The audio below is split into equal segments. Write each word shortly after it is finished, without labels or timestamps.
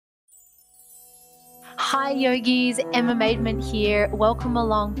Hi yogis, Emma Maidment here. Welcome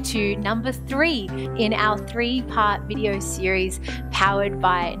along to number 3 in our 3-part video series powered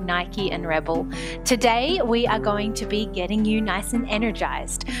by Nike and Rebel. Today we are going to be getting you nice and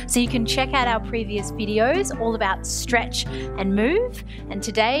energized. So you can check out our previous videos all about stretch and move, and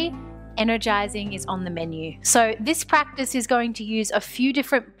today energizing is on the menu. So this practice is going to use a few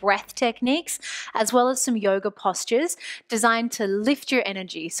different breath techniques as well as some yoga postures designed to lift your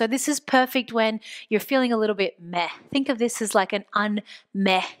energy. So this is perfect when you're feeling a little bit meh. Think of this as like an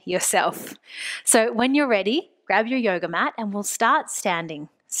un-meh yourself. So when you're ready, grab your yoga mat and we'll start standing.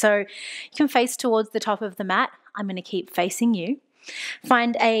 So you can face towards the top of the mat. I'm going to keep facing you.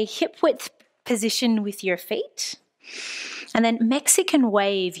 Find a hip width position with your feet. And then Mexican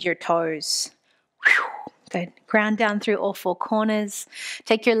wave your toes. Good. Ground down through all 4 corners.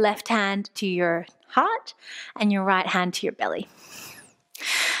 Take your left hand to your heart and your right hand to your belly.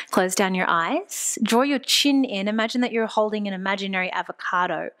 Close down your eyes. Draw your chin in. Imagine that you're holding an imaginary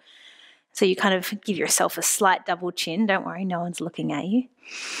avocado. So you kind of give yourself a slight double chin. Don't worry, no one's looking at you.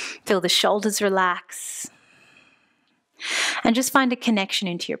 Feel the shoulders relax. And just find a connection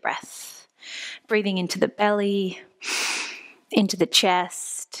into your breath. Breathing into the belly, into the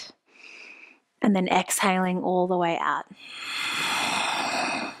chest, and then exhaling all the way out.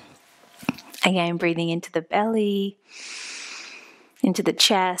 Again, breathing into the belly, into the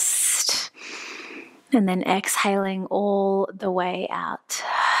chest, and then exhaling all the way out.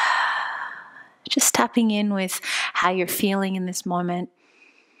 Just tapping in with how you're feeling in this moment.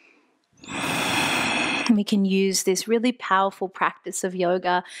 And we can use this really powerful practice of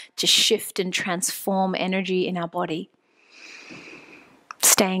yoga to shift and transform energy in our body.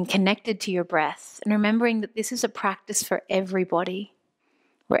 Staying connected to your breath and remembering that this is a practice for everybody.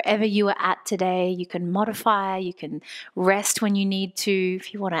 Wherever you are at today, you can modify, you can rest when you need to.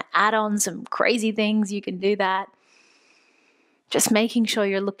 If you want to add on some crazy things, you can do that. Just making sure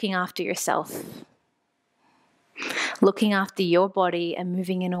you're looking after yourself. Looking after your body and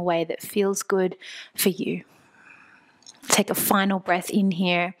moving in a way that feels good for you. Take a final breath in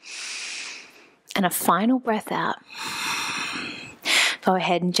here and a final breath out. Go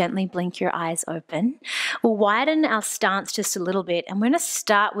ahead and gently blink your eyes open. We'll widen our stance just a little bit, and we're going to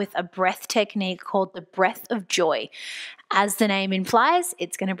start with a breath technique called the breath of joy. As the name implies,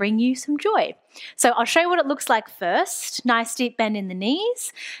 it's going to bring you some joy. So I'll show you what it looks like first. Nice deep bend in the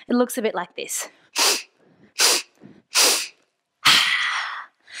knees. It looks a bit like this.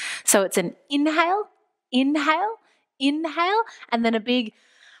 So it's an inhale, inhale, inhale, and then a big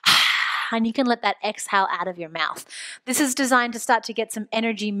and you can let that exhale out of your mouth. This is designed to start to get some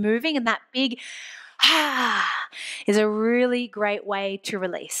energy moving, and that big is a really great way to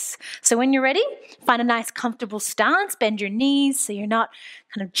release. So when you're ready, find a nice comfortable stance, bend your knees so you're not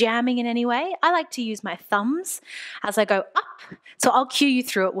kind of jamming in any way. I like to use my thumbs as I go up, so I'll cue you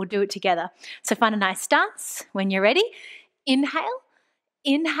through it. We'll do it together. So find a nice stance. When you're ready, inhale,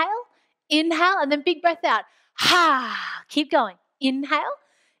 inhale, inhale, and then big breath out. Keep going. Inhale,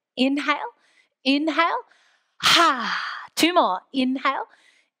 inhale, inhale, 2 more. Inhale,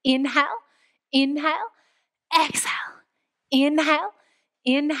 inhale, inhale, exhale. Inhale,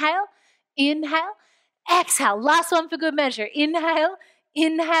 inhale, inhale, exhale. Last one for good measure. Inhale,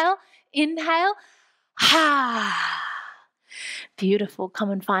 inhale, inhale, Beautiful.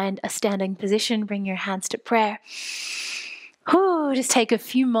 Come and find a standing position. Bring your hands to prayer. Just take a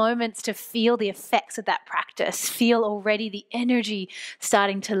few moments to feel the effects of that practice. Feel already the energy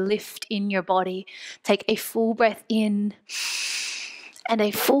starting to lift in your body. Take a full breath in and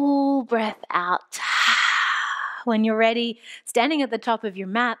a full breath out. When you're ready, standing at the top of your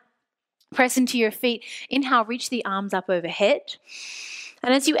mat, press into your feet. Inhale, reach the arms up overhead.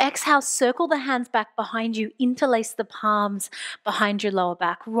 And as you exhale, circle the hands back behind you, interlace the palms behind your lower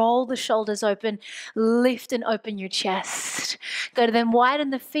back, roll the shoulders open, lift and open your chest. Go to them, widen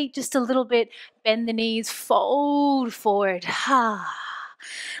the feet just a little bit, bend the knees, fold forward.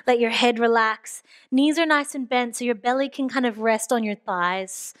 Let your head relax. Knees are nice and bent so your belly can kind of rest on your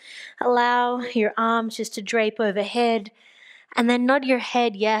thighs. Allow your arms just to drape overhead, and then nod your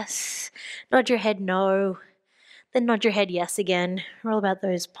head yes, nod your head no. Then nod your head yes again. We're all about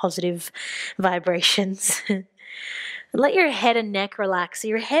those positive vibrations. Let your head and neck relax. So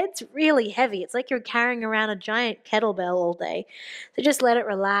your head's really heavy. It's like you're carrying around a giant kettlebell all day. So just let it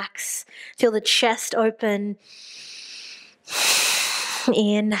relax. Feel the chest open.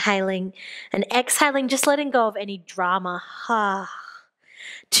 Inhaling and exhaling, just letting go of any drama.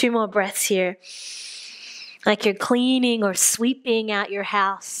 2 more breaths here. Like you're cleaning or sweeping out your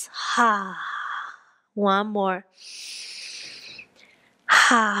house. 1 more.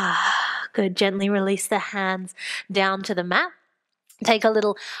 Good. Gently release the hands down to the mat. Take a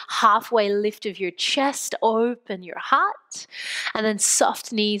little halfway lift of your chest, open your heart, and then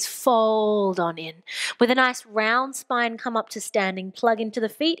soft knees fold on in. With a nice round spine, come up to standing, plug into the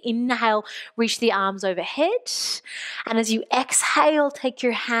feet. Inhale, reach the arms overhead. And as you exhale, take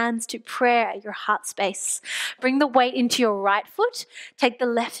your hands to prayer at your heart space. Bring the weight into your right foot, take the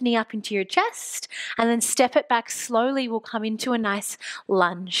left knee up into your chest, and then step it back slowly. We'll come into a nice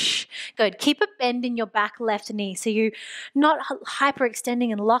lunge. Good. Keep a bend in your back left knee so you're not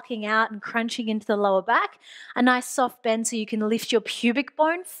hyperextending and locking out and crunching into the lower back. A nice soft bend so you can lift your pubic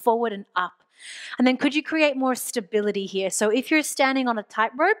bone forward and up. And then could you create more stability here? So if you're standing on a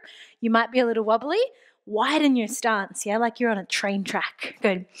tightrope, you might be a little wobbly. Widen your stance, yeah, like you're on a train track.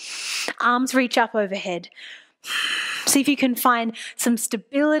 Good. Arms reach up overhead. See if you can find some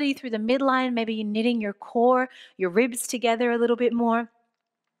stability through the midline. Maybe you're knitting your core, your ribs together a little bit more.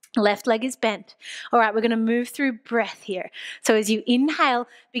 Left leg is bent. All right, we're going to move through breath here. So as you inhale,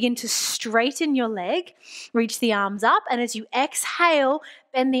 begin to straighten your leg, reach the arms up, and as you exhale,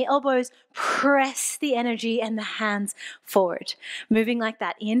 bend the elbows, press the energy and the hands forward. Moving like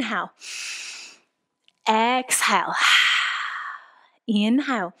that. Inhale. Exhale.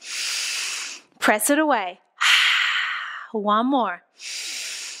 Inhale. Press it away. One more.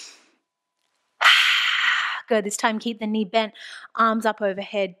 Good. This time, keep the knee bent, arms up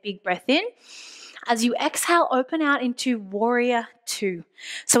overhead, big breath in. As you exhale, open out into warrior two.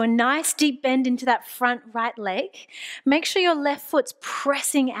 So a nice deep bend into that front right leg. Make sure your left foot's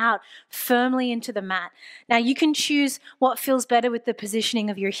pressing out firmly into the mat. Now you can choose what feels better with the positioning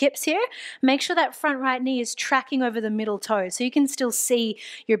of your hips here. Make sure that front right knee is tracking over the middle toe so you can still see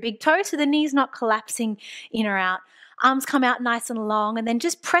your big toe so the knee's not collapsing in or out. Arms come out nice and long, and then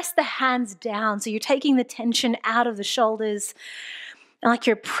just press the hands down so you're taking the tension out of the shoulders, like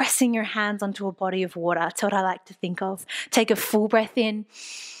you're pressing your hands onto a body of water. That's what I like to think of. Take a full breath in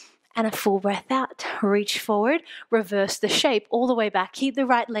and a full breath out. Reach forward, reverse the shape all the way back. Keep the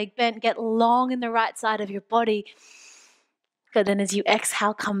right leg bent, get long in the right side of your body. Good, then as you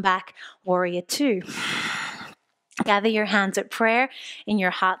exhale, come back, warrior two. Gather your hands at prayer in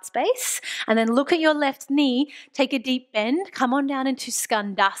your heart space, and then look at your left knee, take a deep bend, come on down into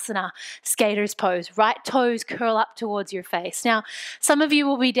Skandasana, skater's pose. Right toes curl up towards your face. Now, some of you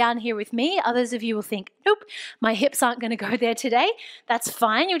will be down here with me, others of you will think, nope, my hips aren't going to go there today. That's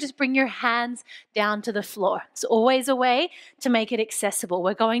fine, you'll just bring your hands down to the floor. It's always a way to make it accessible.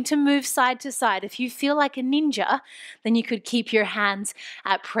 We're going to move side to side. If you feel like a ninja, then you could keep your hands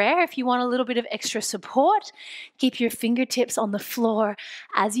at prayer. If you want a little bit of extra support, keep your fingertips on the floor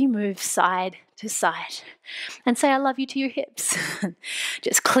as you move side to side. And say, I love you to your hips.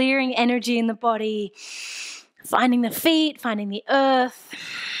 Just clearing energy in the body, finding the feet, finding the earth.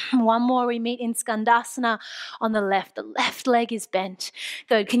 One more, we meet in Skandasana on the left. The left leg is bent.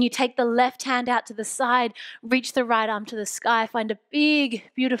 Good. Can you take the left hand out to the side, reach the right arm to the sky, find a big,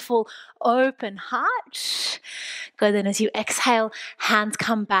 beautiful, open heart. Good. Then as you exhale, hands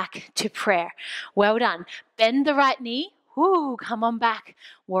come back to prayer. Well done. Bend the right knee. Woo, come on back.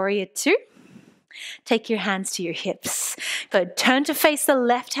 Warrior two. Take your hands to your hips. Good. Turn to face the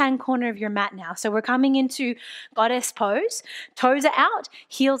left-hand corner of your mat now. So we're coming into goddess pose. Toes are out,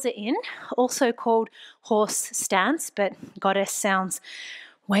 heels are in, also called horse stance, but goddess sounds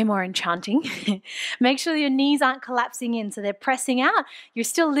way more enchanting. Make sure your knees aren't collapsing in, so they're pressing out. You're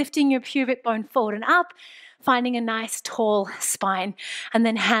still lifting your pubic bone forward and up, finding a nice tall spine. And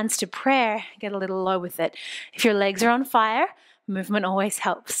then hands to prayer. Get a little low with it. If your legs are on fire, movement always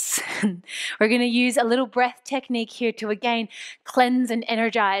helps. We're going to use a little breath technique here to again cleanse and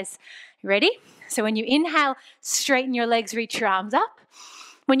energize. Ready? So when you inhale, straighten your legs, reach your arms up.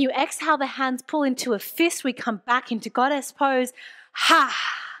 When you exhale, the hands pull into a fist. We come back into goddess pose. Ha!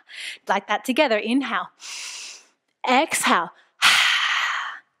 Like that together. Inhale. Exhale.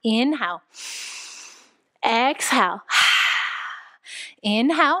 Inhale. Exhale.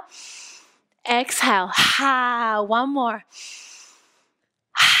 Inhale. Exhale. One more.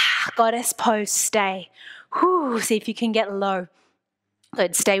 Goddess pose, stay. See if you can get low.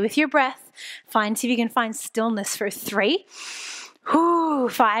 Good, stay with your breath. See if you can find stillness for 3.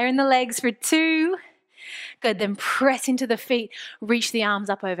 Fire in the legs for 2. Good, then press into the feet, reach the arms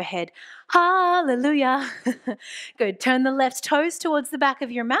up overhead. Hallelujah. Good, turn the left toes towards the back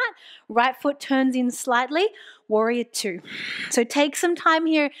of your mat. Right foot turns in slightly. Warrior two. So take some time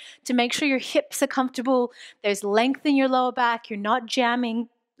here to make sure your hips are comfortable. There's length in your lower back. You're not jamming.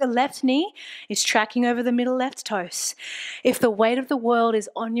 The left knee is tracking over the middle left toes. If the weight of the world is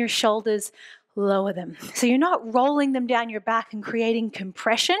on your shoulders, lower them. So you're not rolling them down your back and creating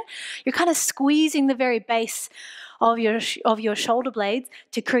compression. You're kind of squeezing the very base of your shoulder blades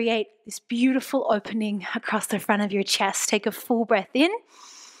to create this beautiful opening across the front of your chest. Take a full breath in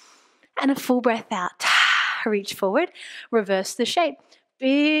and a full breath out. Reach forward, reverse the shape.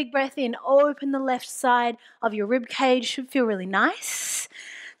 Big breath in, open the left side of your rib cage. Should feel really nice.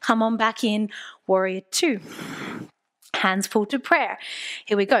 Come on back in, warrior two. Hands pull to prayer.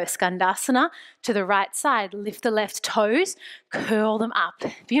 Here we go. Skandasana to the right side. Lift the left toes, curl them up.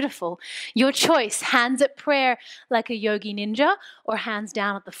 Beautiful. Your choice. Hands at prayer like a yogi ninja or hands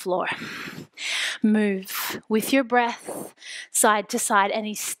down at the floor. Move with your breath side to side.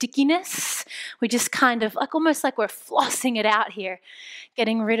 Any stickiness, we just kind of almost like we're flossing it out here,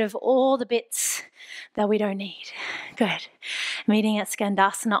 getting rid of all the bits that we don't need. Good. Meeting at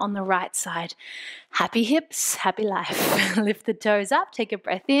Skandasana on the right side. Happy hips, happy life. Lift the toes up, take a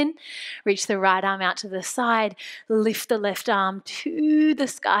breath in, reach the right arm out to the side, lift the left arm to the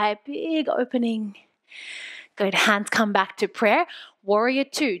sky, big opening. Good, hands come back to prayer. Warrior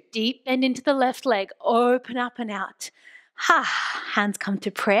two, deep bend into the left leg, open up and out. Hands come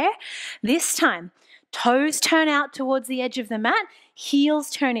to prayer. This time, toes turn out towards the edge of the mat, heels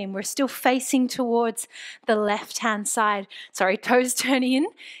turn in. We're still facing towards the left-hand side. Sorry, toes turn in,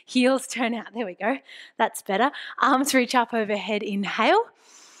 heels turn out. There we go. That's better. Arms reach up overhead. Inhale.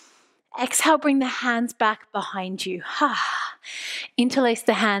 Exhale, bring the hands back behind you. Interlace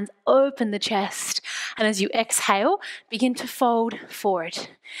the hands, open the chest. And as you exhale, begin to fold forward.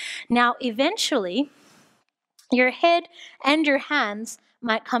 Now, eventually, your head and your hands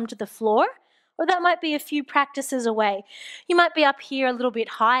might come to the floor, or that might be a few practices away. You might be up here a little bit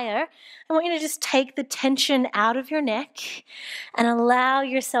higher. I want you to just take the tension out of your neck and allow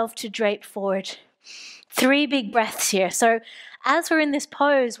yourself to drape forward. 3 big breaths here. So as we're in this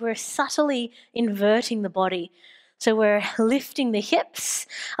pose, we're subtly inverting the body. So we're lifting the hips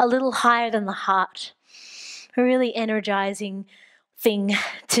a little higher than the heart. A really energizing thing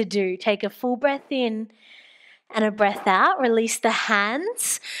to do. Take a full breath in and a breath out. Release the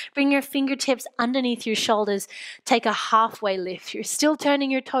hands. Bring your fingertips underneath your shoulders. Take a halfway lift. You're still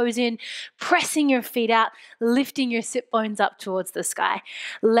turning your toes in, pressing your feet out, lifting your sit bones up towards the sky.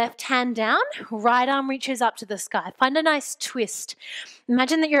 Left hand down, right arm reaches up to the sky. Find a nice twist.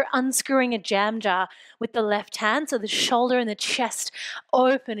 Imagine that you're unscrewing a jam jar with the left hand, so the shoulder and the chest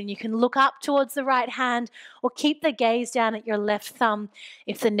open, and you can look up towards the right hand or keep the gaze down at your left thumb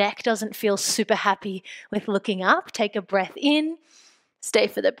if the neck doesn't feel super happy with looking up. Take a breath in, stay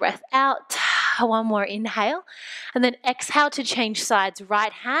for the breath out. One more inhale, and then exhale to change sides.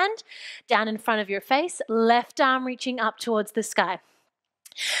 Right hand down in front of your face, left arm reaching up towards the sky.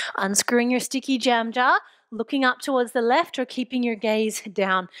 Unscrewing your sticky jam jar, looking up towards the left or keeping your gaze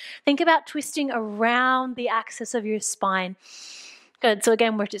down. Think about twisting around the axis of your spine. Good. So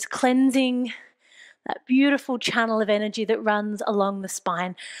again, we're just cleansing that beautiful channel of energy that runs along the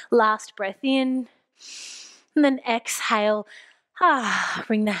spine. Last breath in, and then exhale.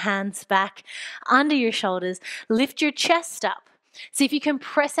 Bring the hands back under your shoulders. Lift your chest up. See if you can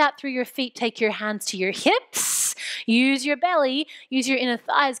press out through your feet. Take your hands to your hips. Use your belly. Use your inner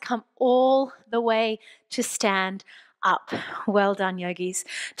thighs. Come all the way to stand up. Well done, yogis.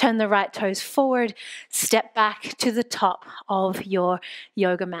 Turn the right toes forward. Step back to the top of your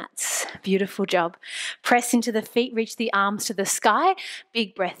yoga mats. Beautiful job. Press into the feet. Reach the arms to the sky.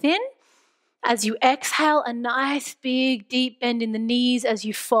 Big breath in. As you exhale, a nice big deep bend in the knees as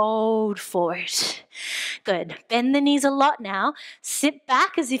you fold forward. Good. Bend the knees a lot now. Sit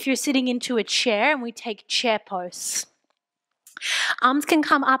back as if you're sitting into a chair, and we take chair pose. Arms can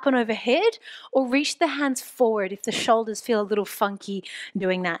come up and overhead, or reach the hands forward if the shoulders feel a little funky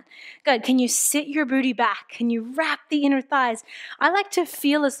doing that. Good. Can you sit your booty back? Can you wrap the inner thighs? I like to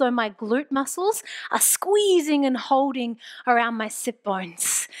feel as though my glute muscles are squeezing and holding around my sit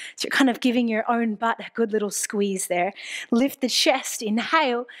bones. So you're kind of giving your own butt a good little squeeze there. Lift the chest,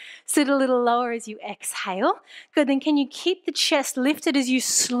 inhale. Sit a little lower as you exhale. Good. Then can you keep the chest lifted as you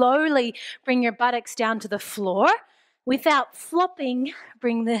slowly bring your buttocks down to the floor? Without flopping,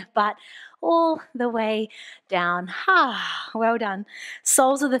 bring the butt all the way down. Well done.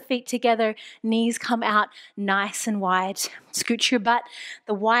 Soles of the feet together, knees come out nice and wide. Scooch your butt.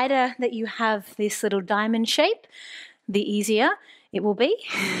 The wider that you have this little diamond shape, the easier it will be.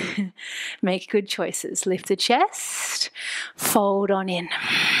 Make good choices. Lift the chest, fold on in.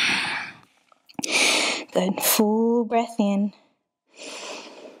 Good. Full breath in.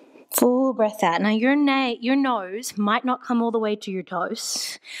 Full breath out. Now your nose might not come all the way to your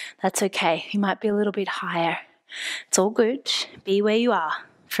toes. That's okay. You might be a little bit higher. It's all good. Be where you are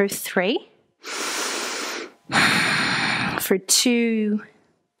for 3, For 2.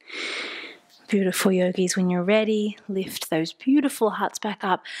 Beautiful yogis, when you're ready, lift those beautiful hearts back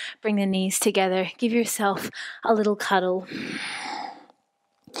up. Bring the knees together. Give yourself a little cuddle.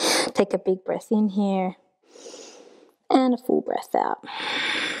 Take a big breath in here and a full breath out.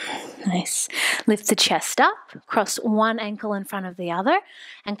 Nice. Lift the chest up, cross one ankle in front of the other,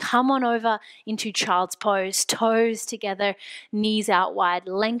 and come on over into child's pose. Toes together, knees out wide.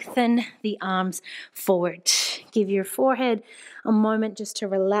 Lengthen the arms forward. Give your forehead a moment just to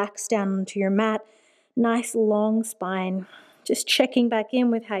relax down onto your mat. Nice long spine. Just checking back in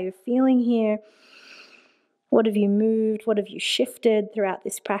with how you're feeling here. What have you moved? What have you shifted throughout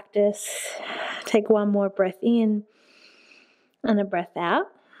this practice? Take one more breath in and a breath out.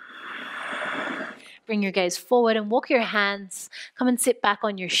 Bring your gaze forward and walk your hands. Come and sit back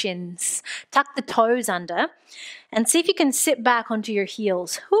on your shins. Tuck the toes under and see if you can sit back onto your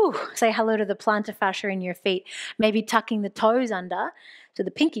heels. Say hello to the plantar fascia in your feet. Maybe tucking the toes under so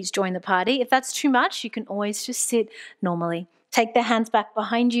the pinkies join the party. If that's too much, you can always just sit normally. Take the hands back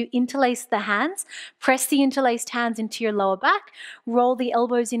behind you, interlace the hands, press the interlaced hands into your lower back, roll the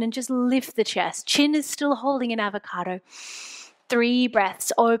elbows in and just lift the chest. Chin is still holding an avocado. 3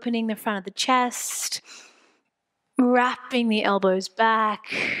 breaths, opening the front of the chest, wrapping the elbows back.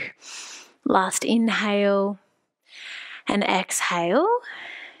 Last inhale and exhale.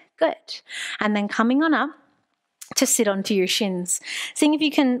 Good. And then coming on up to sit onto your shins. Seeing if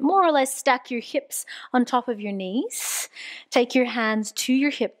you can more or less stack your hips on top of your knees. Take your hands to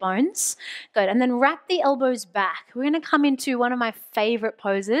your hip bones. Good. And then wrap the elbows back. We're going to come into one of my favorite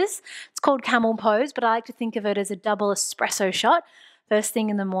poses. It's called camel pose, but I like to think of it as a double espresso shot. First thing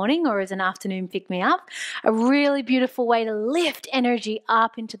in the morning or as an afternoon pick-me-up. A really beautiful way to lift energy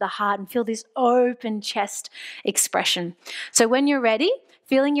up into the heart and feel this open chest expression. So when you're ready,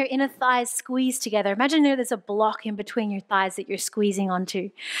 feeling your inner thighs squeeze together. Imagine there's a block in between your thighs that you're squeezing onto.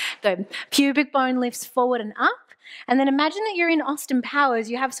 Good. Pubic bone lifts forward and up. And then imagine that you're in Austin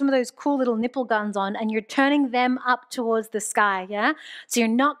Powers. You have some of those cool little nipple guns on and you're turning them up towards the sky, yeah? So you're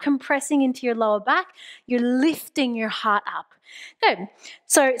not compressing into your lower back. You're lifting your heart up. Good.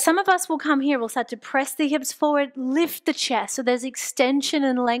 So some of us will come here. We'll start to press the hips forward, lift the chest. So there's extension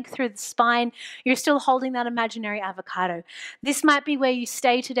and length through the spine. You're still holding that imaginary avocado. This might be where you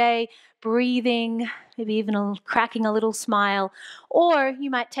stay today, breathing, maybe even cracking a little smile. Or you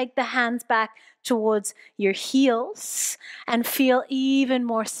might take the hands back towards your heels and feel even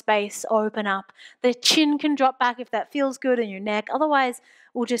more space open up. The chin can drop back if that feels good in your neck. Otherwise,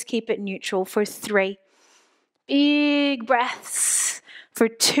 we'll just keep it neutral for 3. Big breaths for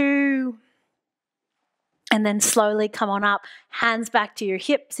 2. And then slowly come on up, hands back to your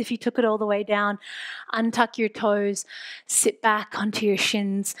hips if you took it all the way down. Untuck your toes, sit back onto your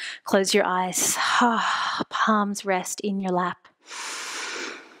shins, close your eyes. Palms rest in your lap.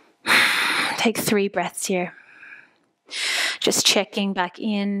 Take 3 breaths here. Just checking back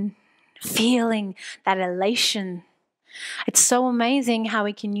in, feeling that elation. It's so amazing how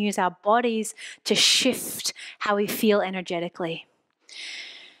we can use our bodies to shift how we feel energetically.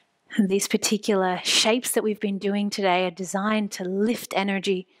 And these particular shapes that we've been doing today are designed to lift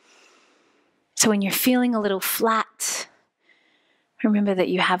energy. So when you're feeling a little flat, remember that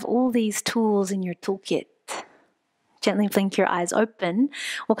you have all these tools in your toolkit. Gently blink your eyes open.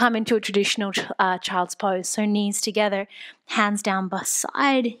 We'll come into a traditional child's pose. So knees together, hands down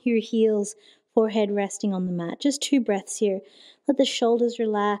beside your heels, forehead resting on the mat. Just 2 breaths here. Let the shoulders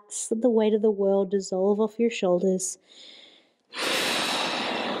relax. Let the weight of the world dissolve off your shoulders.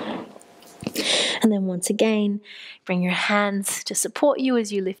 And then once again, bring your hands to support you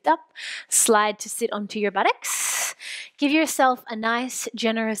as you lift up. Slide to sit onto your buttocks. Give yourself a nice,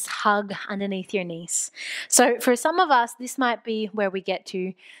 generous hug underneath your knees. So for some of us, this might be where we get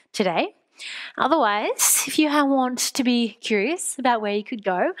to today. Otherwise, if you want to be curious about where you could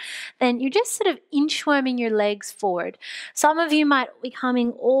go, then you're just sort of inchworming your legs forward. Some of you might be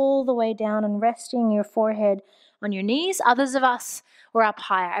coming all the way down and resting your forehead on your knees. Others of us were up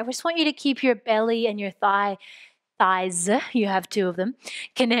higher. I just want you to keep your belly and your thighs, you have 2 of them,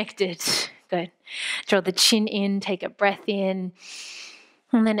 connected. Good. Draw the chin in, take a breath in,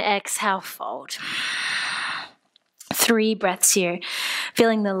 and then exhale, fold. 3 breaths here.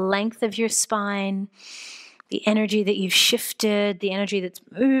 Feeling the length of your spine, the energy that you've shifted, the energy that's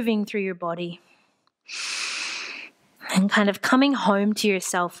moving through your body. And kind of coming home to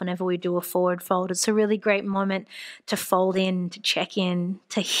yourself whenever we do a forward fold. It's a really great moment to fold in, to check in,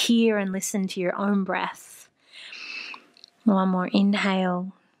 to hear and listen to your own breath. One more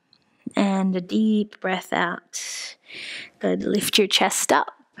inhale and a deep breath out. Good. Lift your chest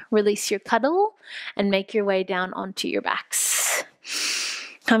up. Release your cuddle and make your way down onto your backs.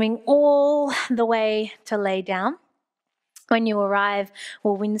 Coming all the way to lay down. When you arrive,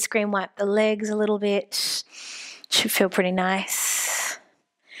 we'll windscreen wipe the legs a little bit. Should feel pretty nice.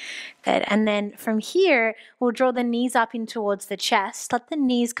 Good. And then from here, we'll draw the knees up in towards the chest. Let the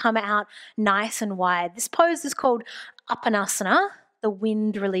knees come out nice and wide. This pose is called Uttanasana, the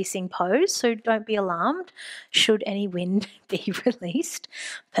wind releasing pose. So don't be alarmed should any wind be released.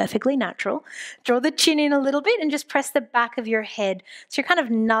 Perfectly natural. Draw the chin in a little bit and just press the back of your head. So you're kind of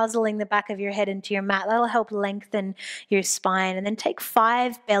nuzzling the back of your head into your mat. That'll help lengthen your spine. And then take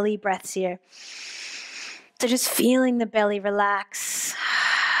 5 belly breaths here. So just feeling the belly relax.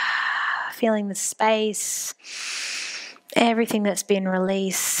 Feeling the space, everything that's been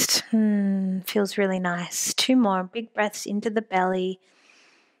released. Feels really nice. 2 more big breaths into the belly.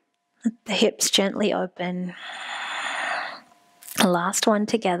 Let the hips gently open. Last one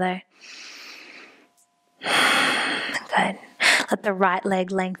together. Good. Let the right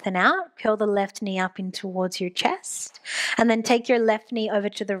leg lengthen out. Curl the left knee up in towards your chest. And then take your left knee over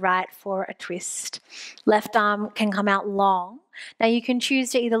to the right for a twist. Left arm can come out long. Now you can choose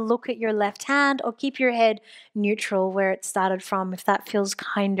to either look at your left hand or keep your head neutral where it started from if that feels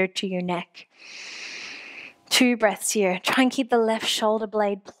kinder to your neck. 2 breaths here. Try and keep the left shoulder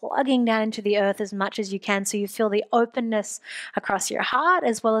blade plugging down into the earth as much as you can so you feel the openness across your heart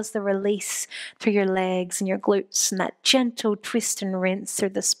as well as the release through your legs and your glutes and that gentle twist and rinse through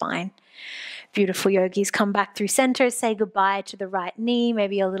the spine. Beautiful yogis. Come back through center. Say goodbye to the right knee,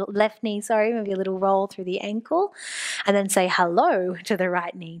 maybe a little left knee, maybe a little roll through the ankle. And then say hello to the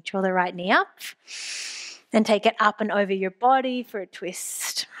right knee. Draw the right knee up and take it up and over your body for a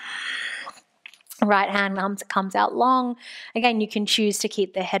twist. Right hand comes out long. Again, you can choose to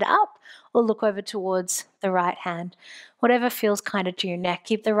keep the head up or look over towards the right hand. Whatever feels kinder to your neck.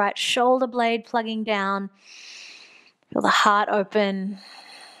 Keep the right shoulder blade plugging down. Feel the heart open.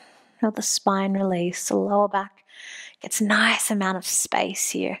 Feel the spine release. The lower back gets a nice amount of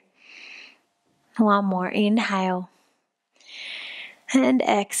space here. One more. Inhale. And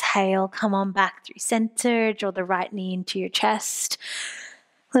exhale. Come on back through center. Draw the right knee into your chest.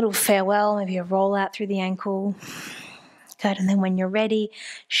 Little farewell, maybe a roll out through the ankle. Good, and then when you're ready,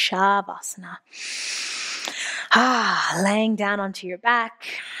 Shavasana. Laying down onto your back.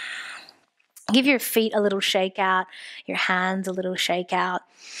 Give your feet a little shake out, your hands a little shake out.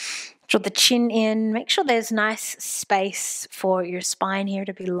 Draw the chin in. Make sure there's nice space for your spine here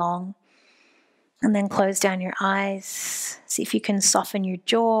to be long. And then close down your eyes. See if you can soften your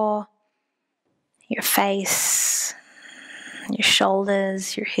jaw, your face, your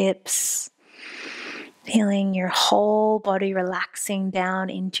shoulders, your hips, feeling your whole body relaxing down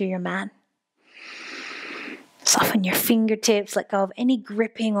into your mat. Soften your fingertips, let go of any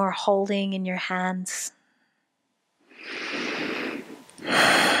gripping or holding in your hands.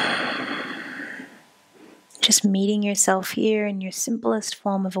 Just meeting yourself here in your simplest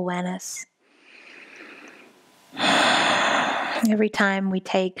form of awareness. Every time we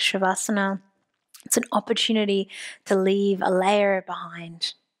take Shavasana, it's an opportunity to leave a layer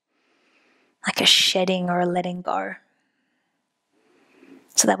behind, like a shedding or a letting go,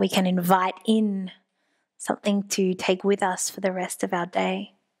 so that we can invite in something to take with us for the rest of our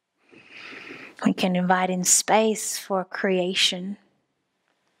day. We can invite in space for creation.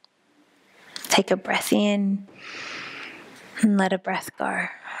 Take a breath in and let a breath go.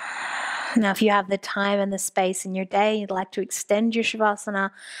 Now, if you have the time and the space in your day, you'd like to extend your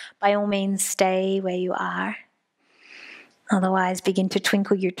Shavasana, by all means, stay where you are. Otherwise, begin to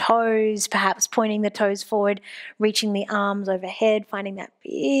twinkle your toes, perhaps pointing the toes forward, reaching the arms overhead, finding that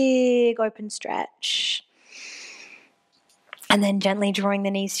big open stretch. And then gently drawing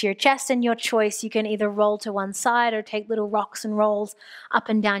the knees to your chest, and your choice, you can either roll to one side or take little rocks and rolls up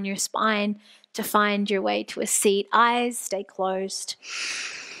and down your spine to find your way to a seat. Eyes stay closed.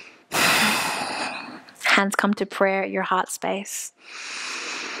 Hands come to prayer at your heart space.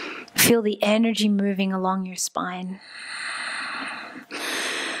 Feel the energy moving along your spine.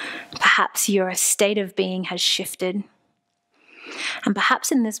 Perhaps your state of being has shifted. And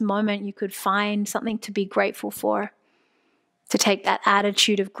perhaps in this moment you could find something to be grateful for, to take that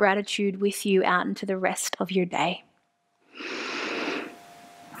attitude of gratitude with you out into the rest of your day.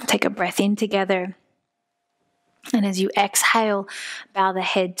 Take a breath in together. And as you exhale, bow the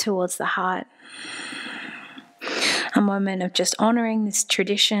head towards the heart. A moment of just honoring this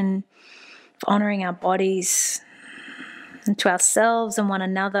tradition, of honoring our bodies. And to ourselves and one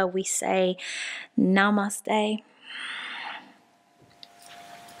another, we say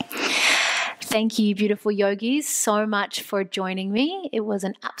Thank you, beautiful yogis, so much for joining me. It was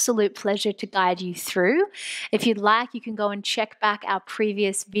an absolute pleasure to guide you through. If you'd like, you can go and check back our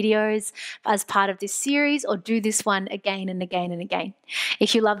previous videos as part of this series, or do this one again and again and again.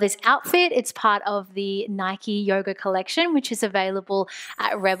 If you love this outfit, it's part of the Nike Yoga collection, which is available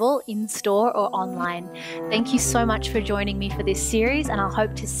at Rebel in store or online. Thank you so much for joining me for this series, and I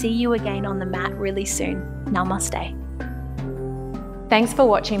hope to see you again on the mat really soon. Namaste. Thanks for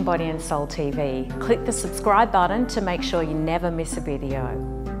watching Body and Soul TV. Click the subscribe button to make sure you never miss a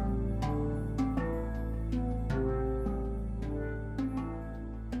video.